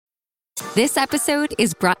This episode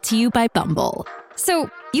is brought to you by Bumble.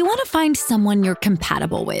 So, you want to find someone you're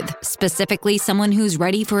compatible with, specifically someone who's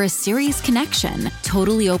ready for a serious connection,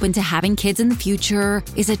 totally open to having kids in the future,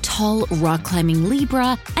 is a tall, rock-climbing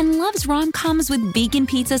Libra, and loves rom-coms with vegan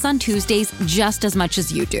pizzas on Tuesdays just as much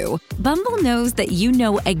as you do. Bumble knows that you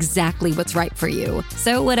know exactly what's right for you.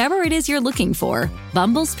 So whatever it is you're looking for,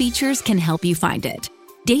 Bumble's features can help you find it.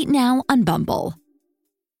 Date now on Bumble.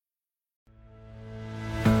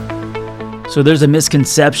 So there's a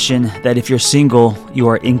misconception that if you're single, you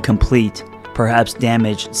are incomplete, perhaps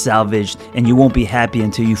damaged, salvaged, and you won't be happy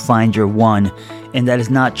until you find your one. And that is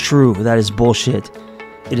not true. That is bullshit.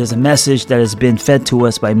 It is a message that has been fed to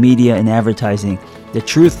us by media and advertising. The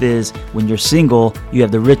truth is, when you're single, you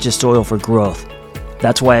have the richest soil for growth.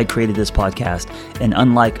 That's why I created this podcast. And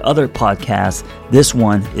unlike other podcasts, this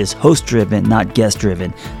one is host-driven, not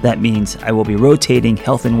guest-driven. That means I will be rotating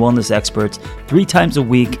health and wellness experts 3 times a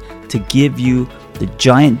week to give you the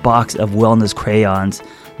giant box of wellness crayons,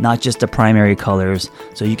 not just the primary colors,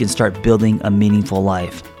 so you can start building a meaningful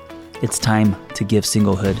life. It's time to give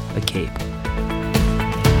singlehood a cape.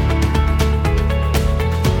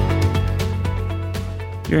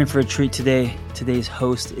 You're in for a treat today. Today's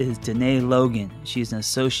host is Danae Logan. She's an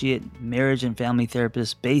associate marriage and family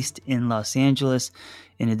therapist based in Los Angeles.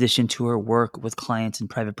 In addition to her work with clients in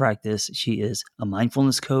private practice, she is a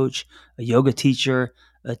mindfulness coach, a yoga teacher,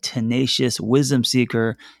 a tenacious wisdom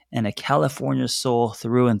seeker, and a California soul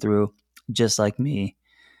through and through, just like me.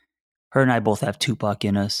 Her and I both have Tupac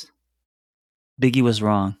in us. Biggie was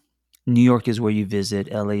wrong. New York is where you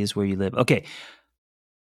visit. LA is where you live. Okay.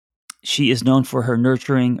 She is known for her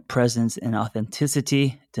nurturing presence and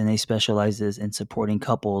authenticity. Danae specializes in supporting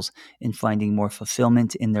couples in finding more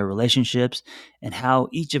fulfillment in their relationships and how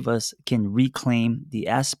each of us can reclaim the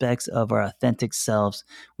aspects of our authentic selves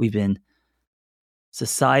we've been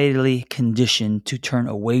societally conditioned to turn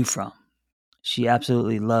away from. She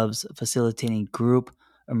absolutely loves facilitating group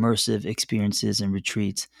immersive experiences and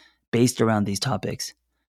retreats based around these topics.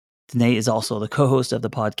 Danae is also the co-host of the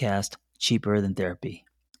podcast Cheaper Than Therapy.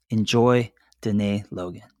 Enjoy Danae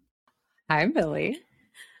Logan. Hi, Billy.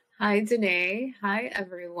 Hi, Danae. Hi,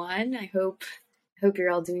 everyone. I hope you're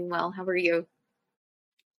all doing well. How are you?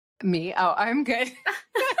 Me? Oh, I'm good.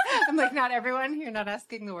 I'm like, not everyone. You're not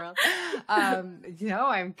asking the world. No,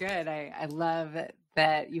 I'm good. I love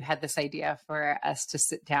that you had this idea for us to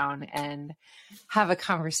sit down and have a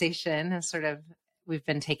conversation. And sort of, we've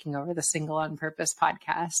been taking over the Single on Purpose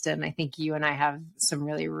podcast. And I think you and I have some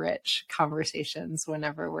really rich conversations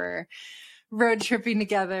whenever we're road tripping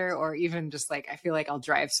together, or even just like, I feel like I'll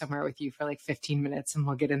drive somewhere with you for like 15 minutes and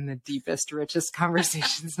we'll get in the deepest, richest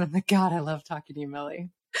conversations. And I'm like, God, I love talking to you,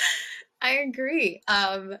 Millie. I agree.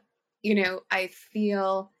 I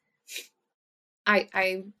feel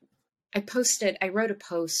I wrote a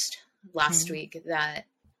post last week that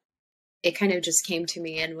it kind of just came to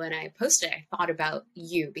me. And when I posted, I thought about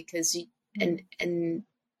you because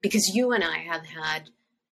because you and I have had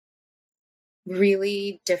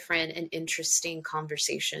really different and interesting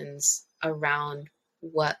conversations around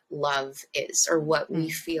what love is, or what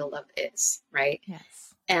we feel love is, right?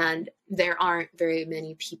 Yes. And there aren't very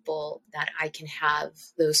many people that I can have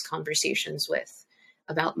those conversations with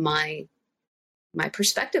about my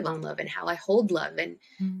perspective on love and how I hold love, and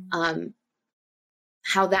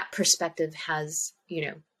how that perspective has,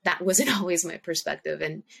 that wasn't always my perspective,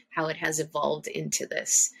 and how it has evolved into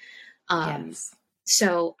this. Yes.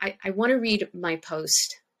 So I want to read my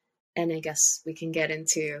post, and I guess we can get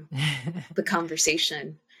into the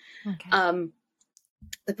conversation. Okay.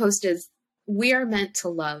 The post is, we are meant to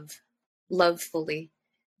love fully.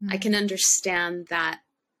 I can understand how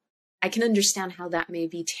that may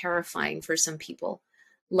be terrifying for some people.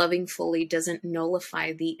 Loving fully doesn't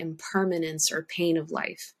nullify the impermanence or pain of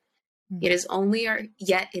life. It is only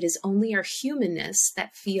our humanness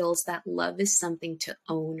that feels that love is something to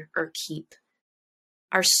own or keep.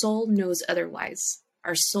 Our soul knows otherwise.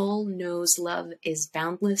 Our soul knows love is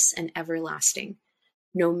boundless and everlasting,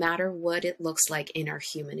 no matter what it looks like in our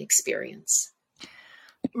human experience.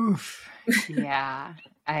 Oof. Yeah.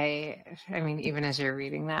 I mean, even as you're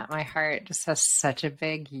reading that, my heart just has such a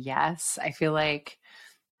big yes. I feel like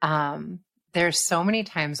there's so many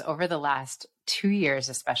times over the last 2 years,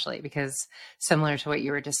 especially because similar to what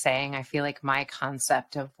you were just saying, I feel like my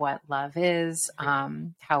concept of what love is,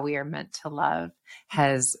 how we are meant to love,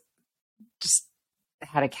 has just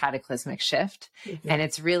had a cataclysmic shift. And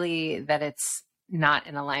it's really that it's not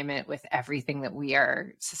in alignment with everything that we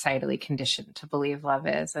are societally conditioned to believe love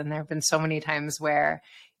is. And there have been so many times where,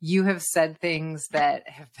 you have said things that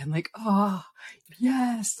have been like, oh,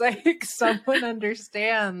 yes, like someone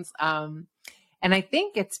understands. And I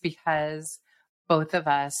think it's because both of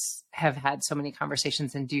us have had so many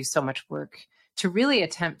conversations and do so much work to really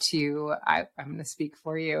attempt to, I'm going to speak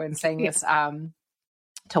for you in saying this,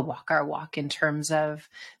 to walk our walk in terms of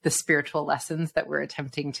the spiritual lessons that we're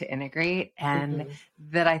attempting to integrate. And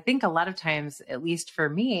that I think a lot of times, at least for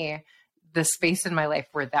me, the space in my life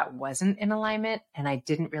where that wasn't in alignment and I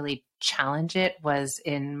didn't really challenge it was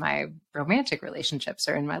in my romantic relationships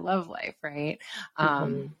or in my love life. Right.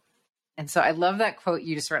 And so I love that quote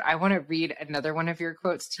you just read. I want to read another one of your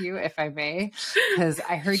quotes to you, if I may, because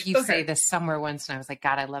I heard you say this somewhere once and I was like,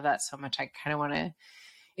 God, I love that so much. I kind of want to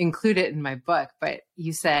include it in my book. But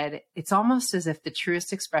you said, it's almost as if the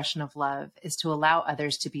truest expression of love is to allow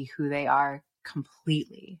others to be who they are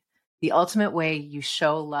completely. The ultimate way you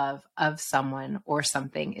show love of someone or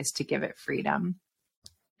something is to give it freedom.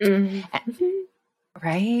 Right?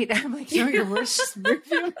 I'm like, your words just move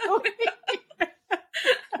you away.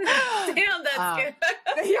 Damn, that's good.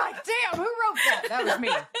 You're like, damn, who wrote that? That was me.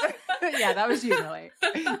 Yeah, that was you, Millie.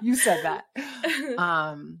 You said that.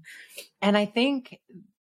 And I think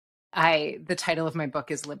the title of my book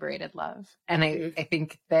is Liberated Love. And I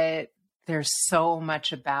think that there's so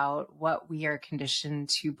much about what we are conditioned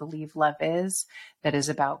to believe love is, that is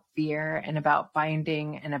about fear and about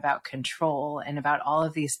binding and about control and about all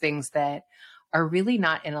of these things that are really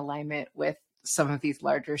not in alignment with some of these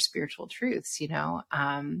larger spiritual truths,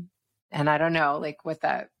 and I don't know, like what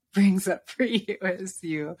that brings up for you as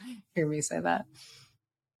you hear me say that.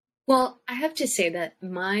 Well, I have to say that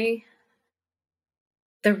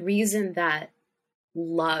the reason that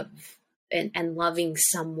love and loving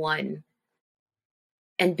someone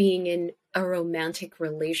and being in a romantic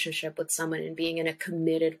relationship with someone and being in a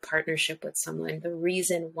committed partnership with someone, the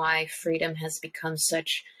reason why freedom has become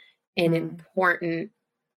such an important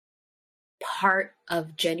part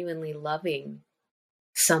of genuinely loving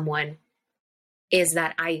someone is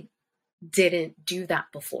that I didn't do that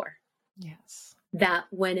before. Yes. That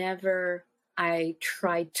whenever I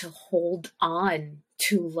tried to hold on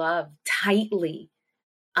to love tightly,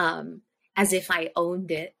 as if I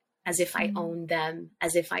owned it, as if I owned them,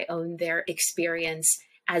 as if I owned their experience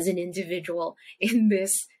as an individual in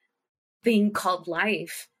this thing called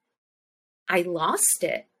life, I lost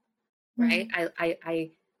it, right?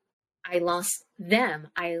 I lost them.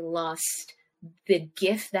 I lost the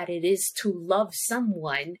gift that it is to love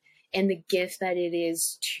someone and the gift that it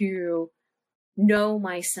is to know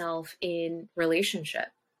myself in relationship.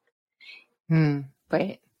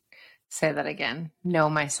 Wait, say that again. Know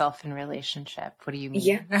myself in relationship. What do you mean?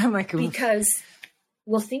 Yeah, I'm like, because,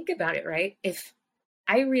 well, think about it, right? If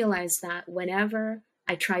I realized that whenever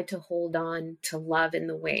I tried to hold on to love in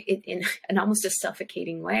the way, in an almost a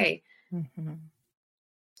suffocating way,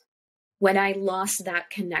 when I lost that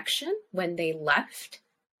connection, when they left,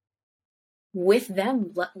 with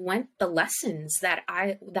them went the lessons that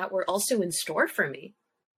were also in store for me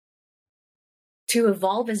to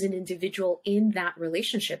evolve as an individual in that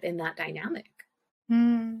relationship, in that dynamic.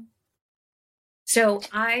 So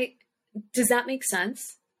does that make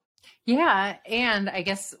sense? Yeah. And I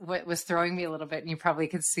guess what was throwing me a little bit, and you probably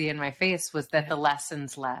could see in my face, was that the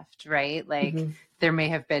lessons left, right? Like there may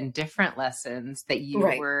have been different lessons that you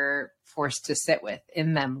were forced to sit with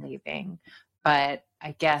in them leaving. But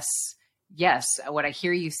I guess, yes, what I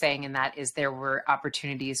hear you saying in that is there were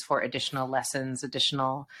opportunities for additional lessons,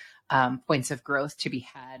 additional points of growth to be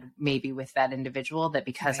had maybe with that individual, that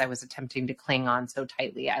because I was attempting to cling on so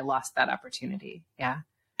tightly, I lost that opportunity. Yeah,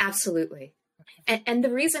 absolutely. And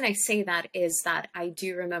the reason I say that is that I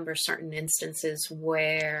do remember certain instances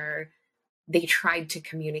where they tried to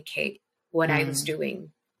communicate what I was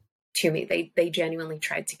doing to me. They genuinely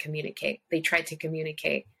tried to communicate. They tried to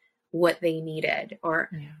communicate what they needed or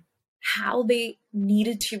how they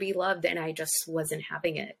needed to be loved. And I just wasn't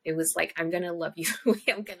having it. It was like, I'm going to love you.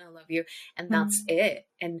 I'm going to love you. And that's it.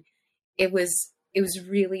 And it was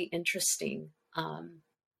really interesting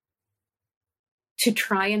to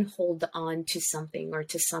try and hold on to something or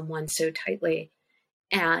to someone so tightly.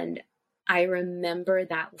 And I remember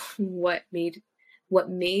that what made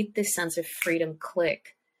this sense of freedom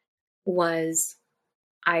click was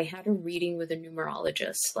I had a reading with a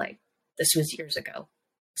numerologist, like this was years ago.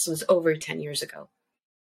 This was over 10 years ago.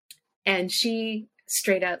 And she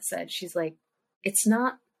straight out said, she's like, it's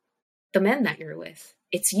not the men that you're with,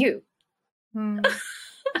 it's you. I'm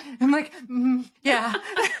like, yeah,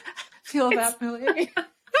 feel that, Millie.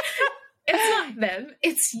 It's not them,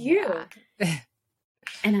 it's you. Yeah.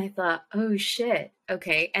 And I thought, oh shit,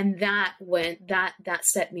 okay. And that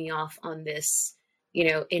set me off on this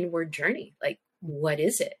inward journey. Like, what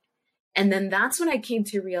is it? And then that's when I came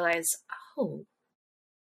to realize, oh,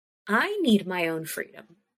 I need my own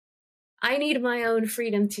freedom. I need my own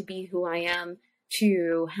freedom to be who I am,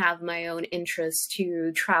 to have my own interests,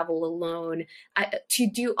 to travel alone, to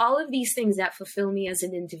do all of these things that fulfill me as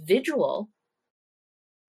an individual.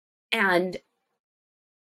 And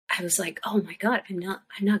I was like, oh my God, I'm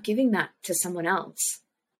not giving that to someone else.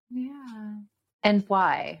 Yeah. And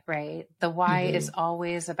why, right? The why is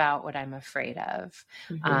always about what I'm afraid of.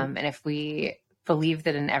 And if we believe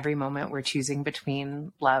that in every moment we're choosing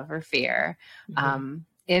between love or fear,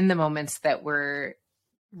 in the moments that we're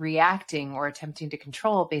reacting or attempting to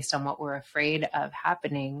control based on what we're afraid of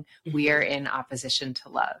happening, we are in opposition to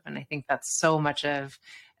love. And I think that's so much of,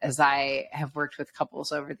 as I have worked with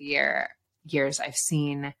couples over the years, I've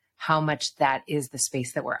seen how much that is the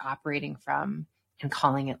space that we're operating from and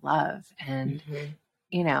calling it love. And,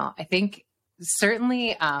 I think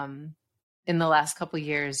certainly in the last couple of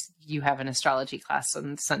years, you have an astrology class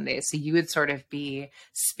on Sundays. So you would sort of be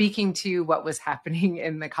speaking to what was happening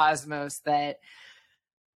in the cosmos that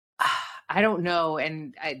I don't know.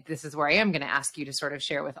 And this is where I am going to ask you to sort of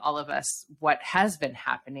share with all of us what has been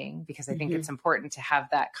happening, because I think it's important to have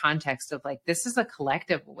that context of like, this is a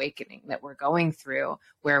collective awakening that we're going through,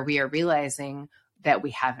 where we are realizing that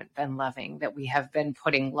we haven't been loving, that we have been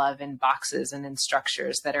putting love in boxes and in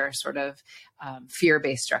structures that are sort of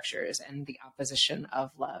fear-based structures and the opposition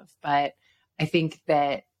of love. But I think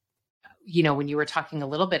that, when you were talking a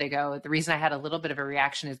little bit ago, the reason I had a little bit of a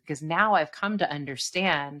reaction is because now I've come to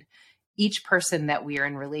understand each person that we are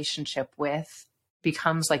in relationship with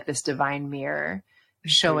becomes like this divine mirror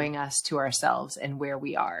showing us to ourselves and where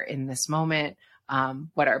we are in this moment,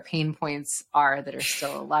 what our pain points are that are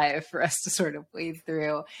still alive for us to sort of wade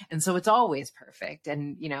through. And so it's always perfect.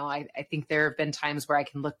 And, I think there have been times where I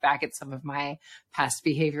can look back at some of my past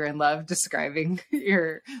behavior in love, describing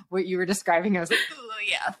what you were describing. I was like, oh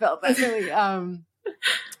yeah, I felt that really.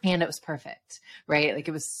 And it was perfect, right? Like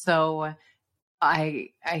it was so, I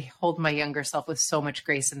hold my younger self with so much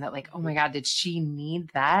grace in that, like, oh my God, did she need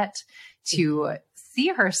that to see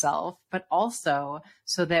herself, but also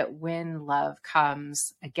so that when love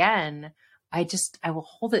comes again, I will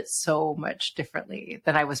hold it so much differently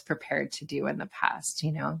than I was prepared to do in the past,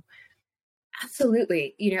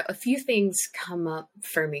 Absolutely. A few things come up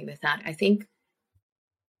for me with that. I think,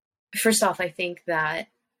 first off, I think that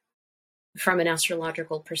from an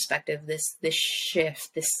astrological perspective, this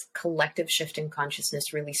shift, this collective shift in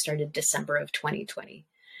consciousness really started December of 2020.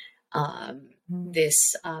 And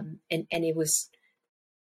it was,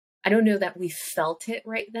 I don't know that we felt it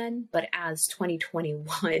right then, but as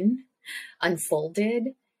 2021 unfolded,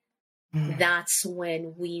 that's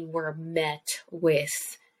when we were met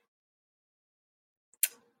with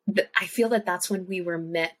I feel that that's when we were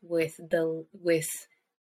met with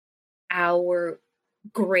our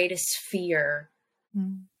greatest fear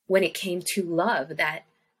when it came to love, that,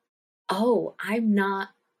 oh, I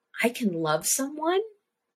can love someone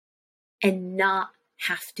and not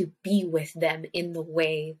have to be with them in the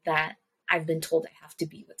way that I've been told I have to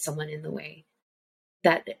be with someone in the way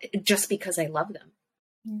that, just because I love them.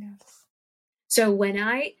 Yes. So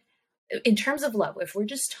in terms of love, if we're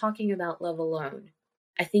just talking about love alone,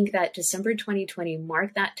 I think that December 2020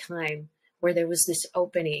 marked that time where there was this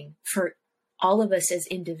opening for all of us as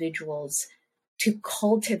individuals to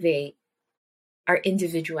cultivate our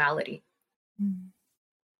individuality.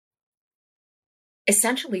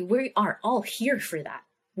 Essentially, we are all here for that.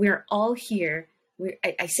 We're all here.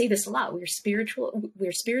 I say this a lot. We're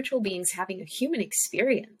spiritual beings having a human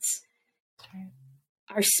experience. Right.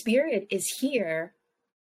 Our spirit is here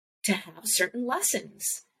to have certain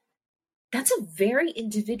lessons. That's a very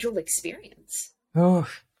individual experience. Oh,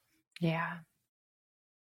 yeah.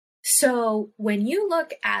 So when you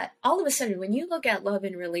look at, all of a sudden, when you look at love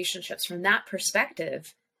and relationships from that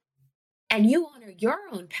perspective, and you honor your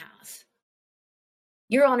own path,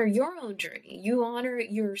 you honor your own journey, you honor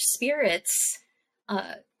your spirit's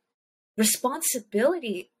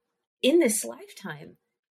responsibility in this lifetime,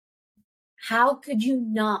 how could you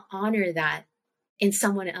not honor that in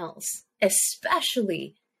someone else,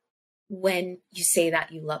 especially when you say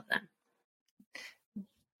that you love them?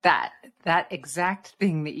 That exact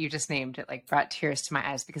thing that you just named, it like brought tears to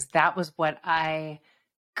my eyes, because that was what I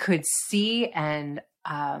could see and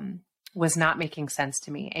was not making sense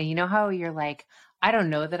to me. And you know how you're like, I don't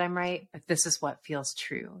know that I'm right, but this is what feels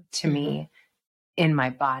true to me in my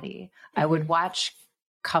body. I would watch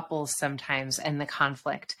couples sometimes and the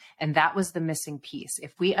conflict, and that was the missing piece.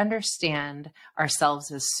 If we understand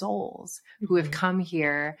ourselves as souls who have come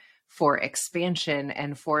here for expansion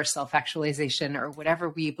and for self-actualization, or whatever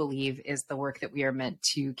we believe is the work that we are meant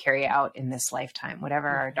to carry out in this lifetime, whatever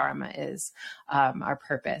our dharma is, our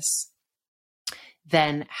purpose,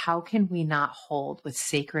 then how can we not hold with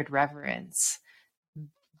sacred reverence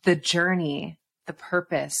the journey, the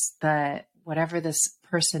purpose, whatever this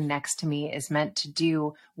person next to me is meant to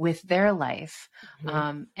do with their life,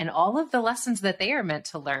 and all of the lessons that they are meant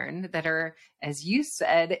to learn that are, as you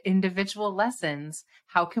said, individual lessons.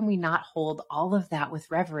 How can we not hold all of that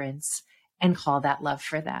with reverence and call that love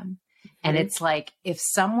for them? And it's like, if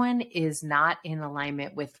someone is not in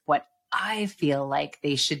alignment with what I feel like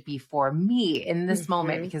they should be for me in this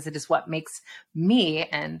moment, because it is what makes me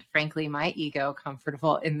and frankly my ego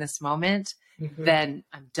comfortable in this moment, then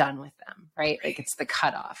I'm done with them, right? Like, it's the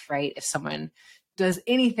cutoff, right? If someone does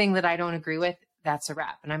anything that I don't agree with, that's a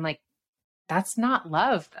wrap. And I'm like, that's not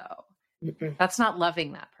love though. That's not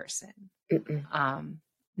loving that person.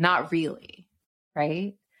 Not really.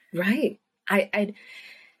 Right. Right. I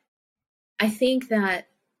think that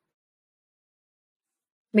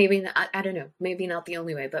maybe, I don't know, maybe not the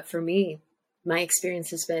only way, but for me, my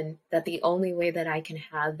experience has been that the only way that I can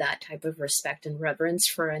have that type of respect and reverence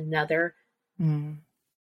for another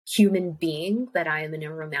human being that I am in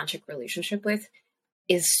a romantic relationship with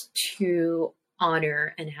is to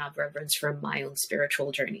honor and have reverence for my own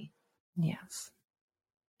spiritual journey. Yes.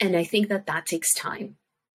 And I think that that takes time.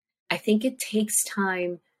 I think it takes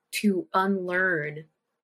time to unlearn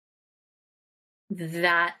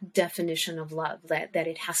that definition of love, that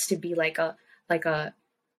it has to be like a,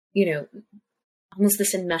 you know, almost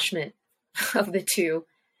this enmeshment of the two,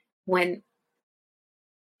 when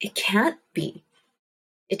it can't be.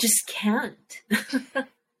 It just can't.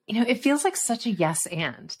 You know, it feels like such a yes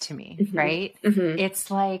and to me, right? It's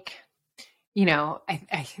like, you know,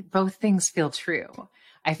 I both things feel true.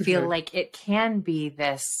 I feel like it can be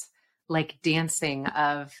this like dancing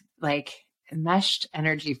of like, enmeshed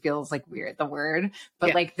energy feels like weird, the word,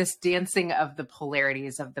 but like this dancing of the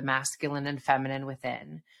polarities of the masculine and feminine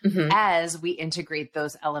within as we integrate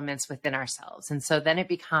those elements within ourselves. And so then it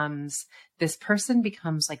becomes, this person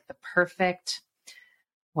becomes like the perfect,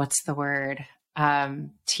 what's the word?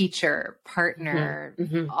 Teacher, partner,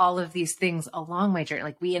 all of these things along my journey.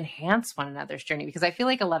 Like, we enhance one another's journey, because I feel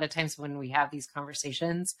like a lot of times when we have these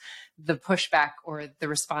conversations, the pushback or the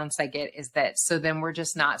response I get is that, so then we're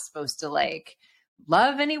just not supposed to like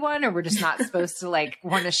love anyone, or we're just not supposed to like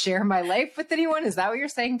want to share my life with anyone. Is that what you're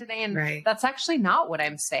saying today? And that's actually not what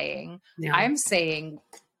I'm saying. No. I'm saying,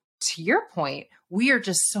 to your point, we are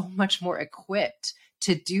just so much more equipped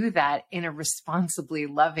to do that in a responsibly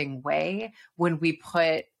loving way when we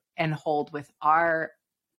put and hold with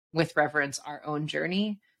reverence our own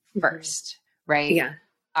journey first, right? Yeah.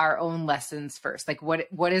 Our own lessons first. Like,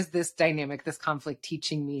 what is this dynamic, this conflict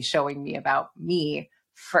teaching me, showing me about me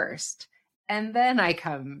first? And then I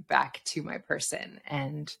come back to my person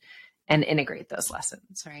and integrate those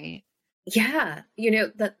lessons, right? Yeah. You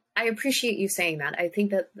know, that I appreciate you saying that. I think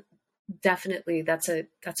that definitely that's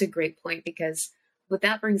a great point, because what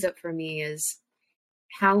that brings up for me is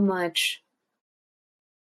how much,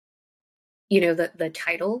 you know, the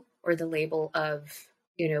title or the label of,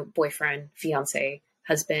 you know, boyfriend, fiance,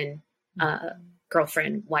 husband,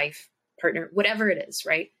 girlfriend, wife, partner, whatever it is,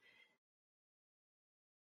 right?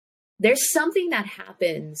 There's something that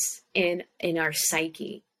happens in our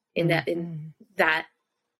psyche that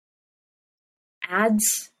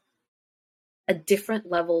adds a different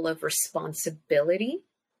level of responsibility.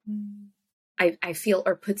 I feel,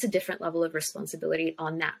 or puts a different level of responsibility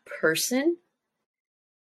on that person.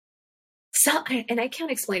 So, and I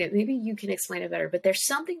can't explain it. Maybe you can explain it better, but there's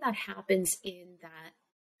something that happens in that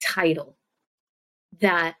title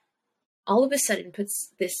that all of a sudden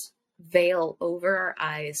puts this veil over our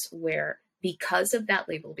eyes, where because of that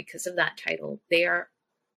label, because of that title, they are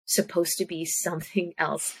supposed to be something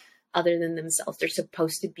else other than themselves. They're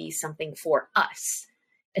supposed to be something for us.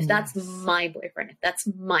 If that's my boyfriend, if that's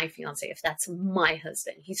my fiance, if that's my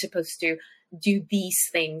husband, he's supposed to do these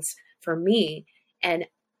things for me. And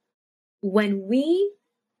when we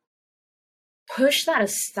push that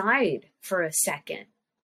aside for a second,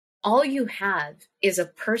 all you have is a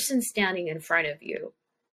person standing in front of you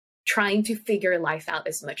trying to figure life out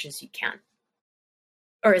as much as you can,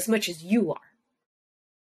 or as much as you are.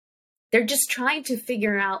 They're just trying to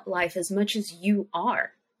figure out life as much as you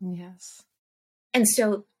are. Yes. And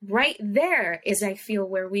so right there is, I feel,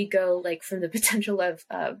 where we go, like, from the potential of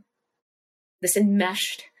this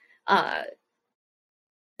enmeshed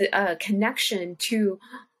connection to,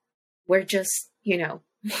 we're just, you know,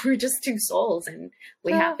 we're just two souls, and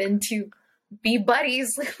we happen to be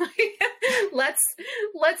buddies.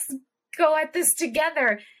 let's go at this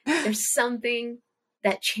together. There's something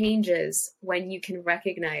that changes when you can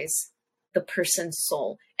recognize the person's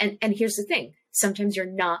soul. And here's the thing. Sometimes you're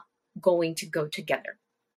not going to go together.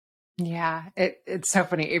 Yeah. It's so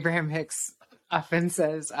funny. Abraham Hicks often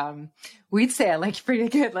says, we'd say I like you pretty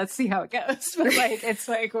good. Let's see how it goes. But like, it's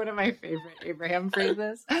like one of my favorite Abraham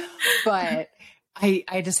phrases. But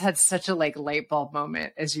I just had such a like light bulb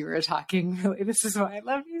moment as you were talking. Really, this is why I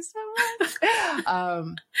love you so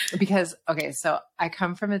much. Because, okay, so I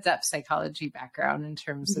come from a depth psychology background in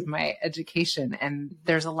terms of my education. And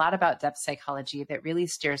there's a lot about depth psychology that really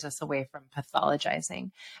steers us away from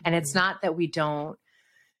pathologizing. And it's not that we don't,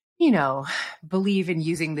 believe in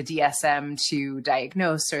using the DSM to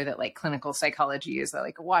diagnose, or that like clinical psychology is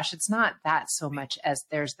like a wash. It's not that so much as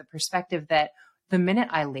there's the perspective that the minute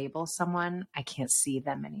I label someone, I can't see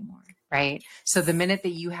them anymore, right? So the minute that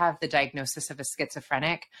you have the diagnosis of a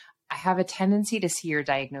schizophrenic, I have a tendency to see your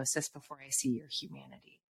diagnosis before I see your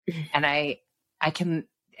humanity. And I can,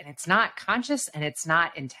 and it's not conscious and it's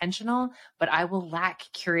not intentional, but I will lack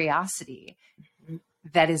curiosity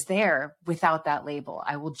that is there without that label.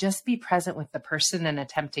 I will just be present with the person and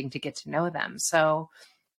attempting to get to know them. So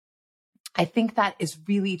I think that is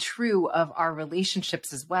really true of our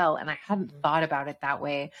relationships as well. And I hadn't thought about it that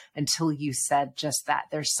way until you said just that.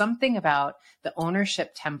 There's something about the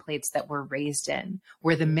ownership templates that we're raised in,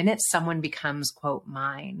 where the minute someone becomes, quote,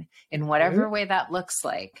 mine, in whatever way that looks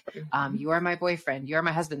like, you are my boyfriend, you are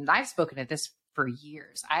my husband. And I've spoken at this for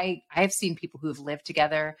years. I've seen people who've lived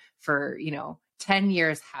together for, 10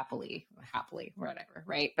 years happily, whatever,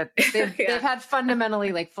 right? But they've had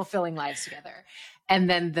fundamentally like fulfilling lives together. And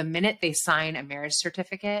then the minute they sign a marriage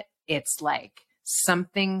certificate, it's like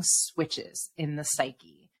something switches in the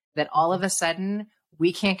psyche that all of a sudden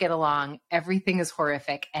we can't get along. Everything is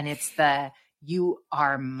horrific. And it's you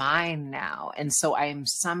are mine now. And so I'm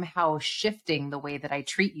somehow shifting the way that I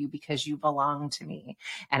treat you because you belong to me.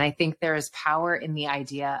 And I think there is power in the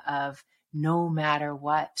idea of no matter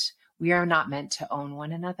what, we are not meant to own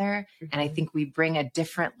one another. And I think we bring a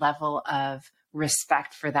different level of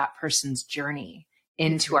respect for that person's journey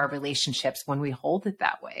into our relationships when we hold it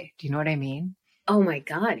that way. Do you know what I mean? Oh my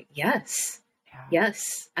God. Yes. Yeah.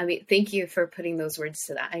 Yes. I mean, thank you for putting those words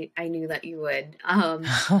to that. I knew that you would. And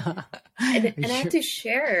I have to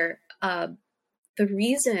share the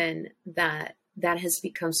reason that has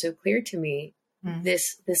become so clear to me this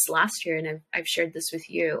last year. And I've shared this with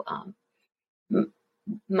you.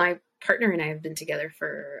 My partner and I have been together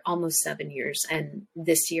for almost 7 years. And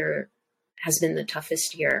this year has been the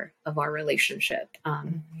toughest year of our relationship.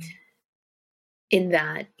 In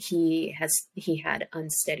that he had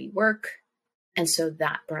unsteady work. And so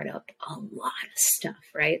that brought up a lot of stuff,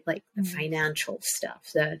 right? Like the financial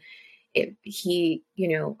stuff, a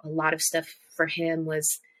lot of stuff for him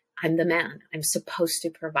was, I'm the man, I'm supposed to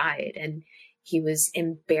provide. And he was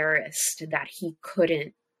embarrassed that he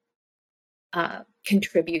couldn't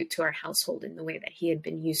contribute to our household in the way that he had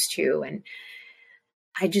been used to. And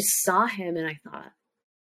I just saw him and I thought,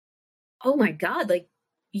 oh my God, like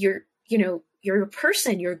you're a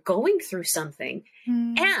person, you're going through something.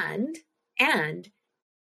 And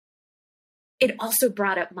it also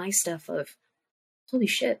brought up my stuff of, holy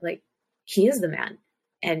shit, like he is the man.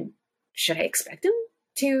 And should I expect him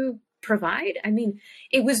to provide? I mean,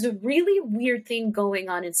 it was a really weird thing going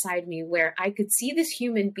on inside me where I could see this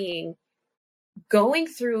human being going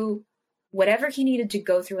through whatever he needed to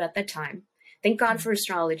go through at that time. Thank God for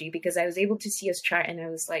astrology, because I was able to see his chart and I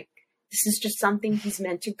was like, this is just something he's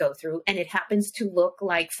meant to go through. And it happens to look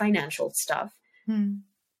like financial stuff. And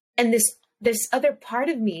this other part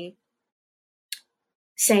of me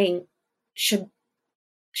saying, should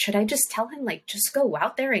I just tell him, like, just go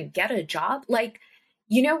out there and get a job? Like,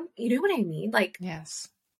 you know what I mean? Like, yes,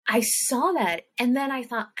 I saw that. And then I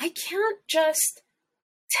thought, I can't just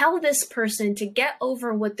tell this person to get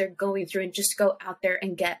over what they're going through and just go out there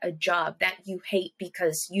and get a job that you hate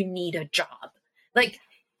because you need a job. Like,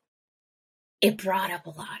 it brought up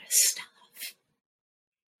a lot of stuff.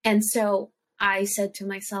 And so I said to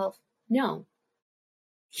myself, no,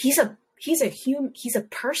 he's a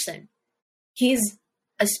person. He's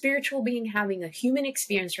a spiritual being having a human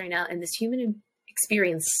experience right now. And this human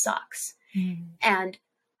experience sucks. And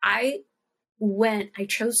I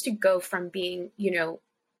chose to go from being,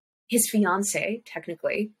 his fiance,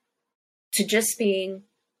 technically, to just being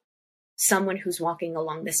someone who's walking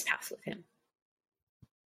along this path with him.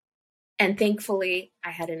 And thankfully,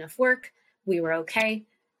 I had enough work. We were okay.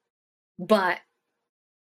 But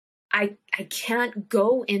I can't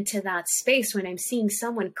go into that space when I'm seeing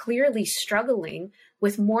someone clearly struggling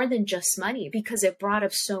with more than just money, because it brought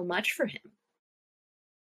up so much for him.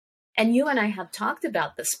 And you and I have talked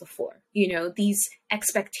about this before, these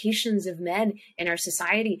expectations of men in our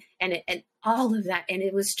society and all of that. And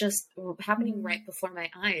it was just happening right before my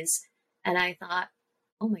eyes. And I thought,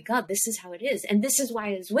 oh my God, this is how it is. And this is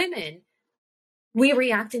why as women, we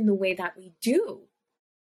react in the way that we do,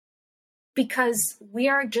 because we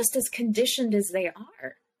are just as conditioned as they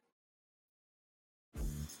are.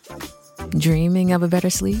 Dreaming of a better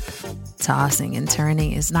sleep? Tossing and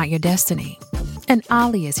turning is not your destiny. And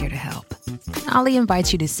Ollie is here to help. Ollie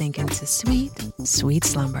invites you to sink into sweet, sweet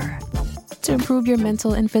slumber to improve your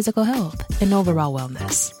mental and physical health and overall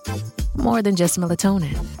wellness. More than just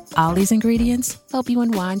melatonin, Ollie's ingredients help you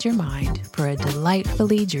unwind your mind for a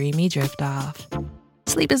delightfully dreamy drift off.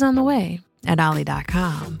 Sleep is on the way at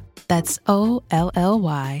Ollie.com. That's OLLY.com.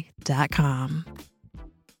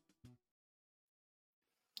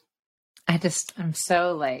 I'm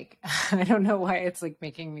so like, I don't know why it's like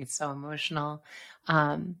making me so emotional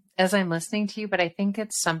as I'm listening to you, but I think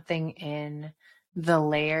it's something in the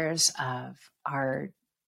layers of our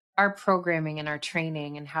programming and our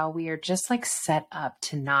training and how we are just like set up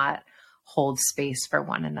to not hold space for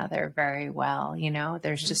one another very well.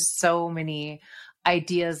 There's just so many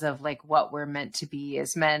ideas of like what we're meant to be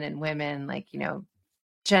as men and women, like,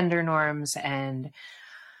 gender norms, and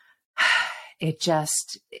it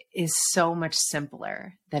just is so much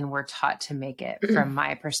simpler than we're taught to make it from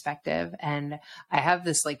my perspective. And I have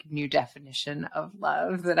this like new definition of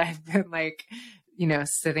love that I've been like,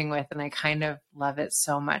 sitting with, and I kind of love it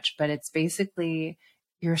so much, but it's basically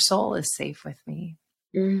your soul is safe with me.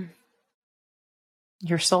 Your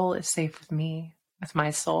soul is safe with me, with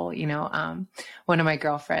my soul. One of my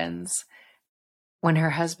girlfriends, when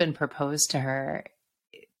her husband proposed to her,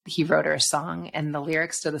 he wrote her a song, and the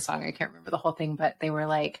lyrics to the song, I can't remember the whole thing, but they were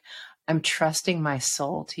like, I'm trusting my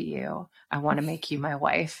soul to you. I want to make you my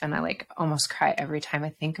wife. And I like almost cry every time I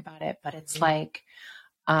think about it. But it's like,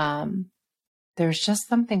 there's just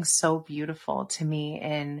something so beautiful to me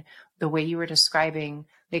in the way you were describing,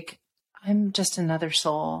 like, I'm just another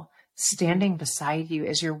soul standing beside you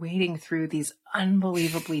as you're wading through these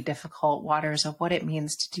unbelievably difficult waters of what it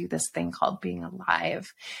means to do this thing called being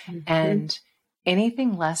alive. And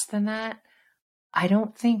anything less than that, I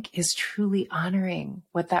don't think is truly honoring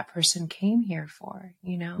what that person came here for,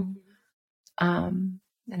 and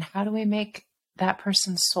how do we make that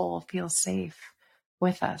person's soul feel safe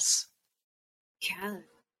with us? Yeah.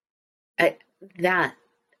 That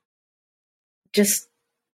just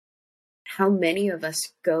how many of us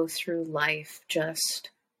go through life just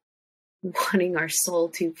wanting our soul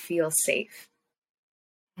to feel safe,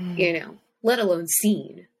 let alone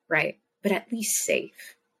seen, right? But at least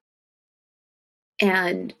safe.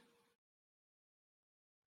 And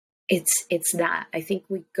it's that. I think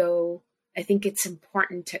it's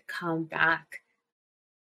important to come back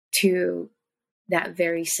to that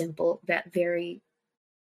very simple,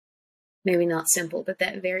 maybe not simple, but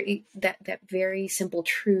that very simple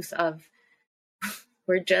truth of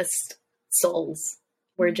we're just souls.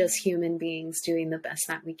 We're just human beings doing the best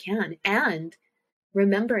that we can. And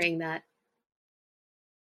remembering that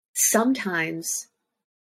sometimes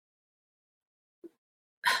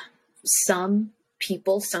some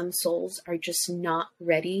people, some souls are just not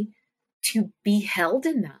ready to be held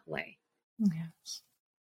in that way. Yes.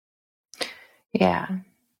 Yeah.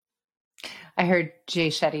 I heard Jay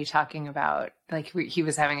Shetty talking about, like, he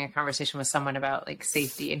was having a conversation with someone about like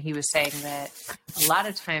safety. And he was saying that a lot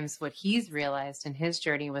of times what he's realized in his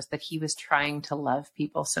journey was that he was trying to love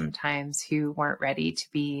people sometimes who weren't ready to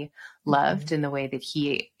be loved in the way that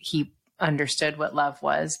he understood what love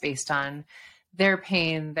was based on their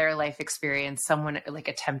pain, their life experience. Someone like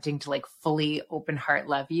attempting to like fully open heart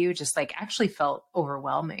love you just like actually felt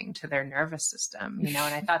overwhelming to their nervous system, and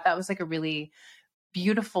I thought that was like a really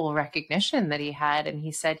beautiful recognition that he had. And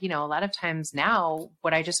he said, a lot of times now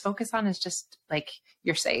what I just focus on is just like,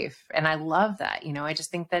 you're safe. And I love that. I just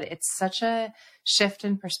think that it's such a shift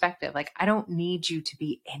in perspective. Like, I don't need you to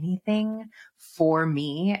be anything for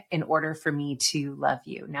me in order for me to love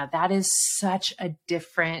you. Now that is such a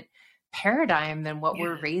different paradigm than what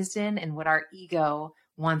we're raised in and what our ego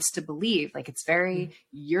wants to believe. Like, it's very,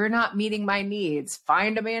 you're not meeting my needs.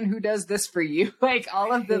 Find a man who does this for you. Like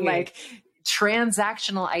all of the like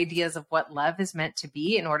transactional ideas of what love is meant to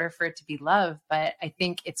be in order for it to be love. But I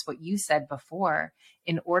think it's what you said before,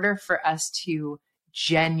 in order for us to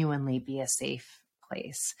genuinely be a safe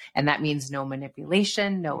place. And that means no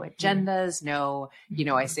manipulation, no agendas, no, you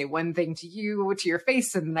know, I say one thing to you, to your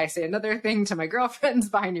face, and then I say another thing to my girlfriends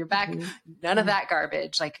behind your back. None of that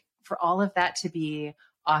garbage. Like, for all of that to be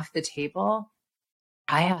off the table,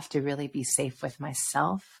 I have to really be safe with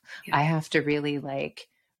myself. Yeah. I have to really like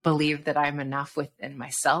believe that I'm enough within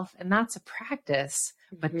myself. And that's a practice,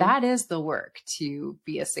 but that is the work to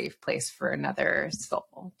be a safe place for another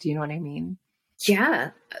soul. Do you know what I mean?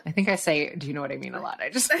 Yeah. I think I say, do you know what I mean a lot? I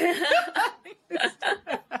just,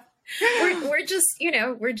 we're just, you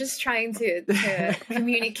know, we're just trying to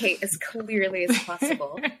communicate as clearly as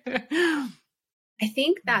possible. I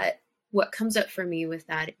think that what comes up for me with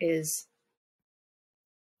that is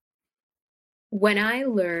when I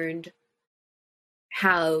learned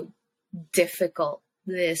how difficult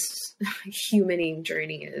this humaning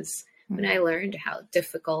journey is, when I learned how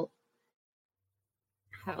difficult,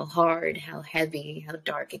 how hard, how heavy, how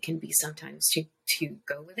dark it can be sometimes to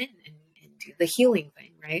go within and do the healing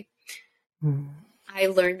thing, right? I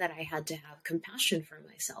learned that I had to have compassion for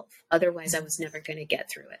myself. Otherwise, I was never going to get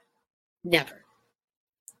through it. Never.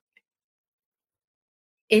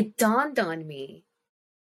 It dawned on me,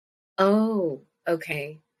 oh,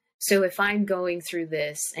 okay. So if I'm going through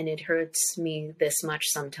this and it hurts me this much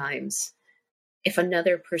sometimes, if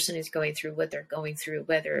another person is going through what they're going through,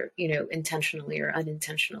 whether, you know, intentionally or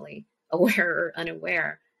unintentionally, aware or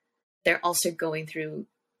unaware, they're also going through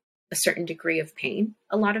a certain degree of pain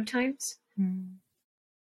a lot of times.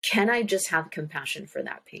 Can I just have compassion for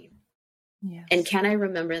that pain? Yes. And can I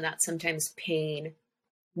remember that sometimes pain,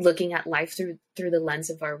 looking at life through the lens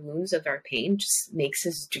of our wounds, of our pain, just makes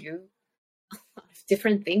us do a lot of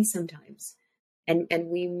different things sometimes. And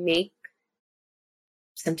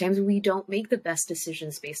sometimes we don't make the best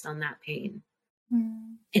decisions based on that pain.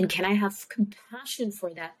 And can I have compassion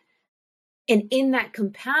for that? And in that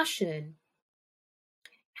compassion,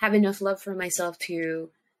 have enough love for myself to,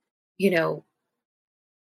 you know,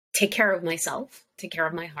 take care of myself, take care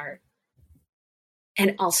of my heart.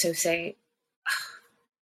 And also say,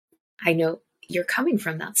 I know you're coming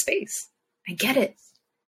from that space. I get it.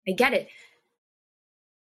 I get it.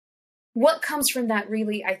 What comes from that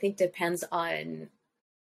really, I think, depends on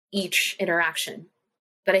each interaction.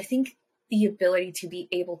 But I think the ability to be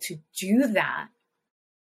able to do that,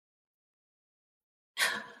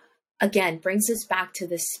 again, brings us back to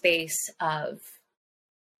this space of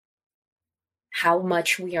how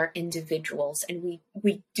much we are individuals, and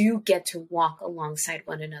we do get to walk alongside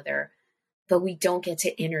one another, but we don't get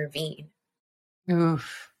to intervene.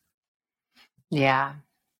 Oof. Yeah.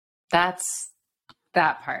 That's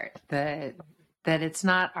that part, that it's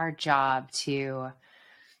not our job to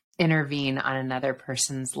intervene on another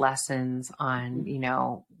person's lessons, on, you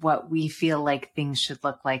know, what we feel like things should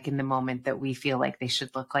look like in the moment that we feel like they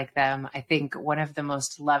should look like them. I think one of the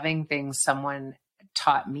most loving things someone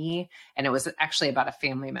taught me, and it was actually about a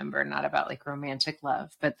family member, not about like romantic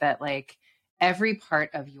love, but that like every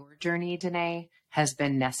part of your journey, Danae, has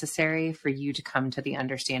been necessary for you to come to the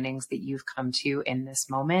understandings that you've come to in this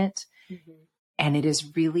moment. And it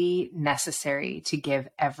is really necessary to give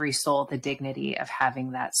every soul the dignity of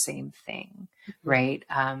having that same thing, right?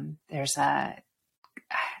 There's I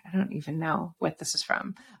don't even know what this is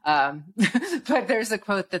from, but there's a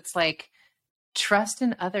quote that's like, trust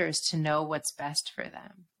in others to know what's best for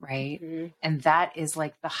them, right? And that is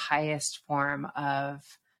like the highest form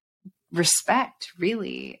of respect,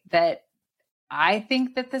 really, that I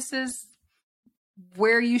think that this is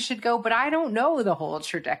where you should go, but I don't know the whole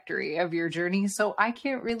trajectory of your journey, so I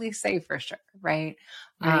can't really say for sure, right?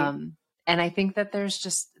 And I think that there's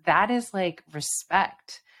just, that is like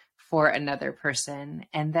respect for another person,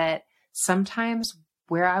 and that sometimes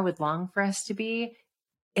where I would long for us to be,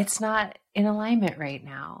 it's not in alignment right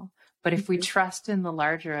now. But if we trust in the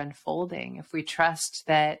larger unfolding, if we trust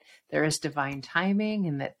that there is divine timing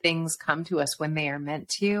and that things come to us when they are meant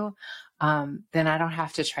to, then I don't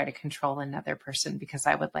have to try to control another person, because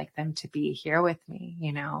I would like them to be here with me,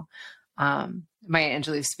 you know? Maya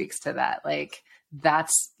Angelou speaks to that. Like,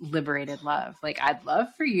 that's liberated love. Like, I'd love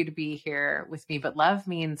for you to be here with me, but love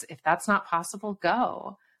means if that's not possible,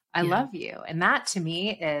 go. I love you. And that to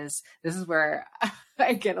me this is where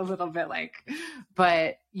I get a little bit like,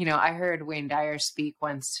 but you know, I heard Wayne Dyer speak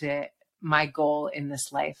once to, my goal in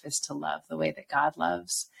this life is to love the way that God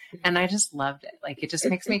loves. And I just loved it. Like, it just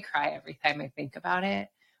makes me cry every time I think about it.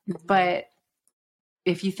 But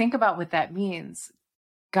if you think about what that means,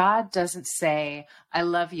 God doesn't say, I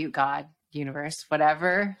love you, God, universe,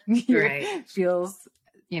 whatever feels,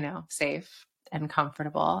 you know, safe and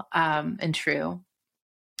comfortable, and true.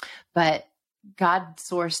 But God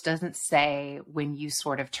source doesn't say when you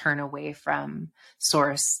sort of turn away from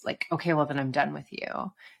source, like, okay, well then I'm done with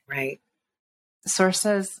you. Right. Source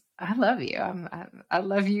says, I love you. I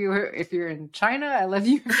love you. If you're in China, I love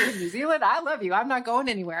you. If you're in New Zealand, I love you. I'm not going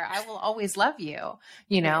anywhere. I will always love you,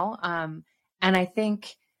 you know? And I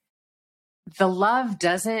think the love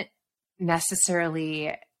doesn't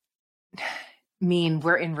necessarily mean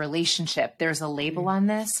we're in relationship. There's a label on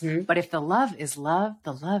this, but if the love is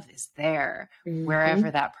there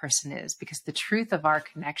wherever that person is, because the truth of our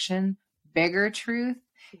connection, bigger truth,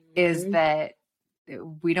 is that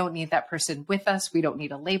we don't need that person with us. We don't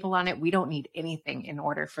need a label on it. We don't need anything in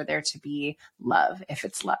order for there to be love. If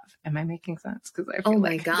it's love, am I making sense? Because I feel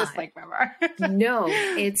my God. just like my bar. No,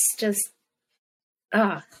 it's just,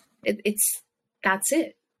 it's that's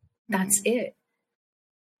it. That's it.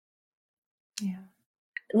 Yeah.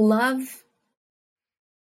 Love.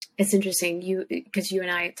 It's interesting because you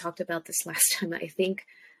and I talked about this last time. I think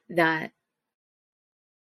that,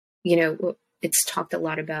 it's talked a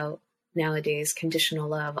lot about nowadays, conditional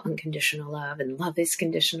love, unconditional love, and love is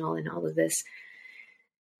conditional and all of this.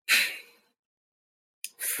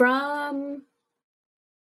 From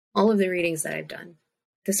all of the readings that I've done,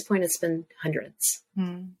 at this point, it's been hundreds.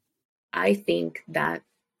 I think that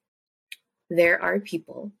there are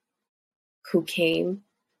people who came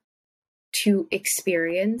into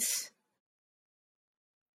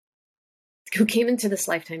this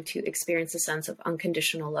lifetime to experience a sense of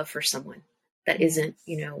unconditional love for someone that isn't,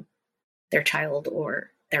 their child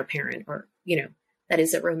or their parent or, that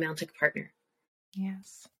is a romantic partner.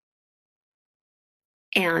 Yes.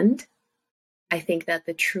 And I think that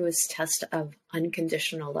the truest test of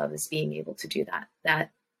unconditional love is being able to do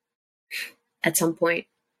that at some point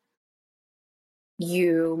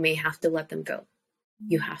you may have to let them go.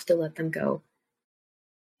 You have to let them go.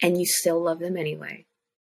 And you still love them anyway.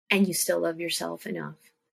 And you still love yourself enough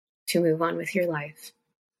to move on with your life.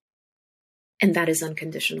 And that is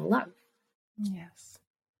unconditional love. Yes.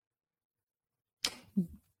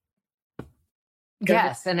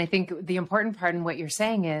 Yes. And I think the important part in what you're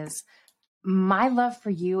saying is my love for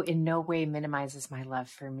you in no way minimizes my love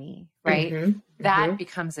for me, right? That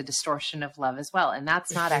becomes a distortion of love as well. And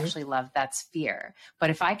that's not actually love, that's fear. But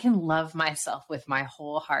if I can love myself with my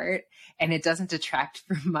whole heart and it doesn't detract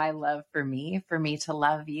from my love for me to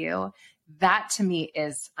love you, that to me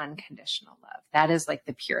is unconditional love. That is like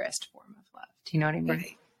the purest form of love. Do you know what I mean?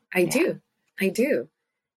 Right. I do.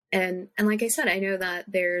 And like I said, I know that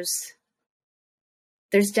there's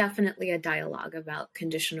definitely a dialogue about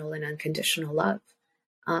conditional and unconditional love.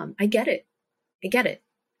 I get it.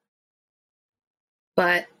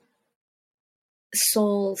 But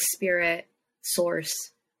soul, spirit,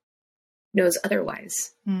 source knows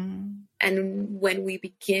otherwise. And when we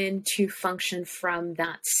begin to function from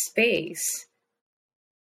that space,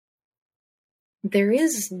 there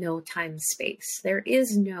is no time space. There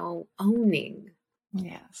is no owning.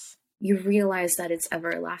 Yes. You realize that it's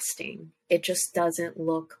everlasting. It just doesn't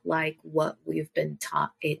look like what we've been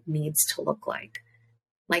taught it needs to look like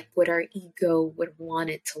what our ego would want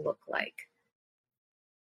it to look like.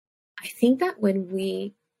 I think that when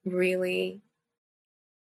we really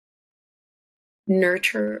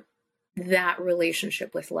nurture that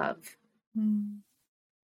relationship with love,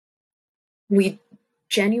 we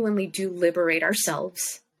genuinely do liberate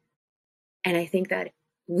ourselves. And I think that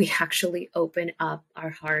we actually open up our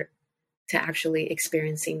heart to actually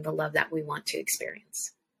experiencing the love that we want to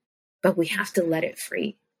experience. But we have to let it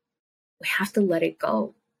free. We have to let it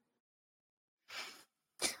go.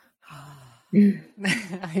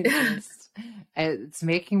 It's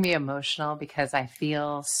making me emotional because I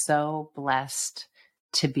feel so blessed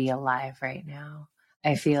to be alive right now.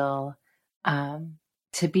 I feel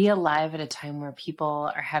to be alive at a time where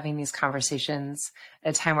people are having these conversations,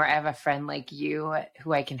 at a time where I have a friend like you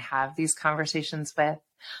who I can have these conversations with.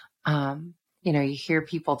 You hear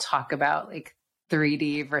people talk about like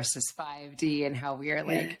 3D versus 5D and how we are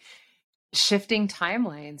like shifting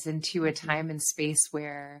timelines into a time and space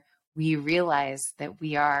where we realize that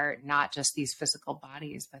we are not just these physical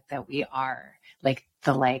bodies, but that we are like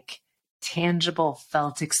the tangible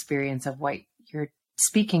felt experience of what you're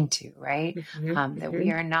speaking to, right? That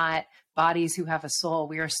we are not bodies who have a soul.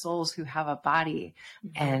 We are souls who have a body,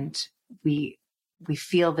 and we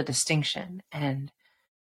feel the distinction. And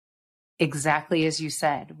exactly as you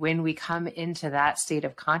said, when we come into that state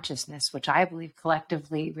of consciousness, which I believe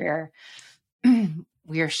collectively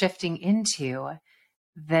we are shifting into,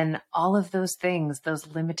 then all of those things, those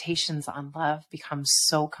limitations on love become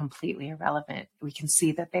so completely irrelevant. We can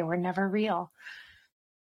see that they were never real.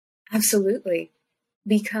 Absolutely.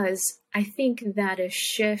 because I think that a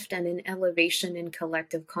shift and an elevation in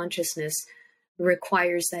collective consciousness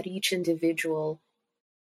requires that each individual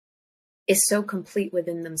is so complete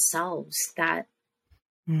within themselves that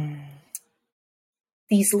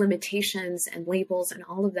these limitations and labels and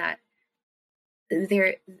all of that,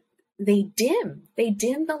 they dim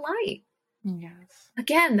the light. Yes.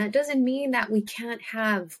 Again, that doesn't mean that we can't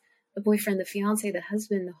have the boyfriend, the fiance, the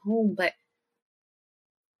husband, the home, but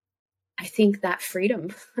I think that freedom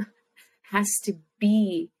has to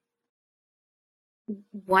be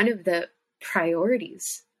one of the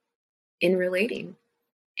priorities in relating.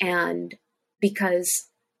 And because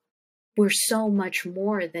we're so much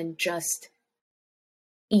more than just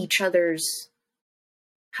each other's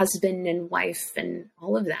husband and wife and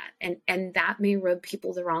all of that. And that may rub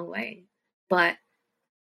people the wrong way, but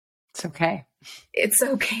it's okay. It's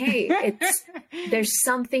okay. There's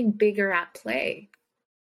something bigger at play.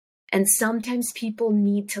 And sometimes people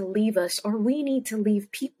need to leave us, or we need to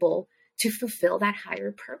leave people to fulfill that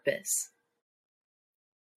higher purpose.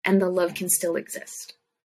 And the love can still exist.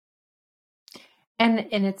 And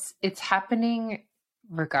it's happening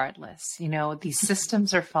regardless. You know, these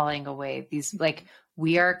systems are falling away.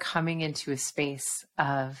 We are coming into a space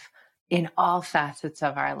of, in all facets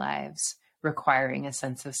of our lives, requiring a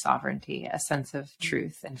sense of sovereignty, a sense of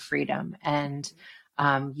truth and freedom. And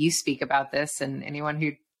you speak about this, and anyone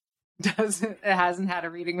who hasn't had a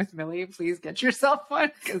reading with Millie, please get yourself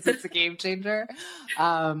one, because it's a game changer.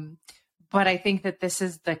 But I think that this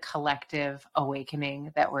is the collective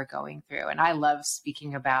awakening that we're going through. And I love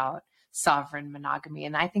speaking about sovereign monogamy.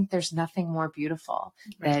 And I think there's nothing more beautiful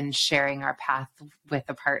than sharing our path with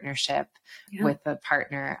a partnership, with a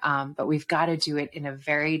partner. But we've got to do it in a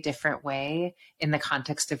very different way in the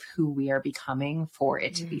context of who we are becoming for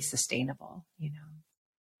it to be sustainable, you know?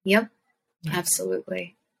 Yep,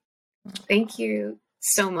 absolutely. Thank you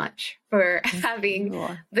so much for having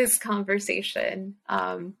this conversation.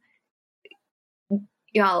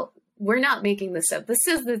 Y'all, we're not making this up. This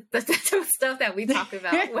is the stuff that we talk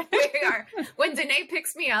about when Danae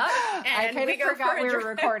picks me up and I forgot we were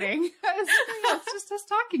recording. It's just us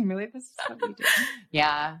talking, Millie. This is what we do.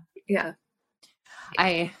 Yeah. Yeah.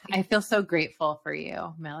 I feel so grateful for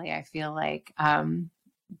you, Millie. I feel like,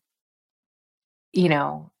 you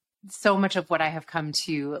know, so much of what I have come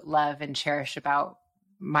to love and cherish about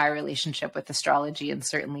my relationship with astrology, and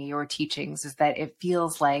certainly your teachings, is that it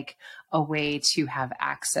feels like a way to have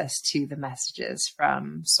access to the messages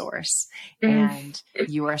from source. And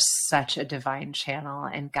you are such a divine channel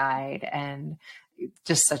and guide, and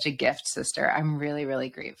just such a gift, sister. I'm really, really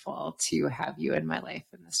grateful to have you in my life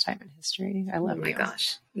in this time in history. I love you. Oh my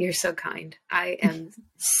gosh, you're so kind. I am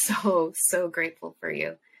so grateful for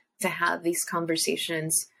you to have these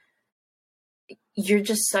conversations. You're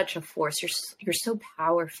just such a force. You're so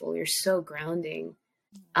powerful. You're so grounding.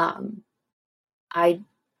 I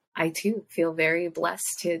too feel very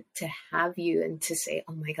blessed to have you and to say,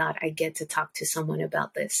 oh my God, I get to talk to someone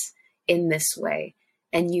about this in this way.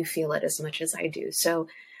 And you feel it as much as I do. So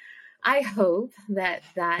I hope that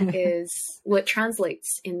is what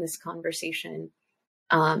translates in this conversation.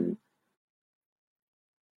 I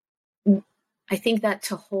think that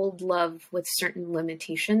to hold love with certain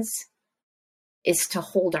limitations is to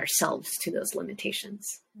hold ourselves to those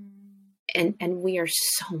limitations. And we are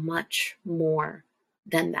so much more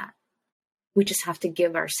than that. We just have to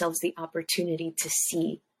give ourselves the opportunity to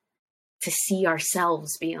see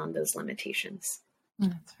ourselves beyond those limitations.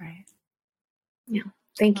 That's right. Yeah.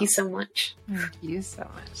 Thank you so much. Thank you so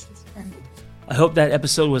much, sister. I hope that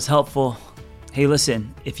episode was helpful. Hey,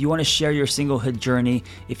 listen, if you want to share your singlehood journey,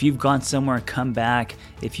 if you've gone somewhere and come back,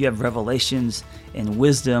 if you have revelations and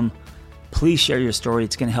wisdom, please share your story.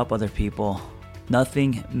 It's going to help other people.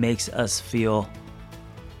 Nothing makes us feel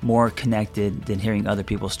more connected than hearing other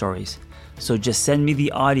people's stories. So just send me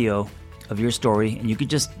the audio of your story, and you could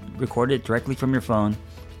just record it directly from your phone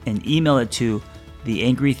and email it to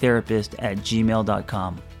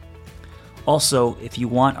theangrytherapist@gmail.com. Also, if you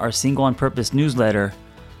want our Single on Purpose newsletter,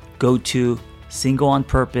 go to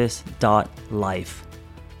singleonpurpose.life.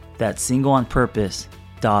 That's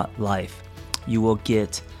singleonpurpose.life. You will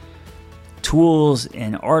get tools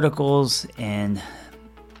and articles and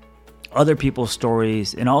other people's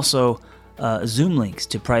stories, and also Zoom links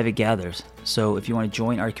to private gathers. So if you want to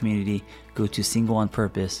join our community, go to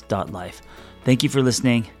singleonpurpose.life. Thank you for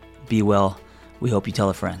listening. Be well. We hope you tell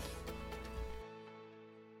a friend.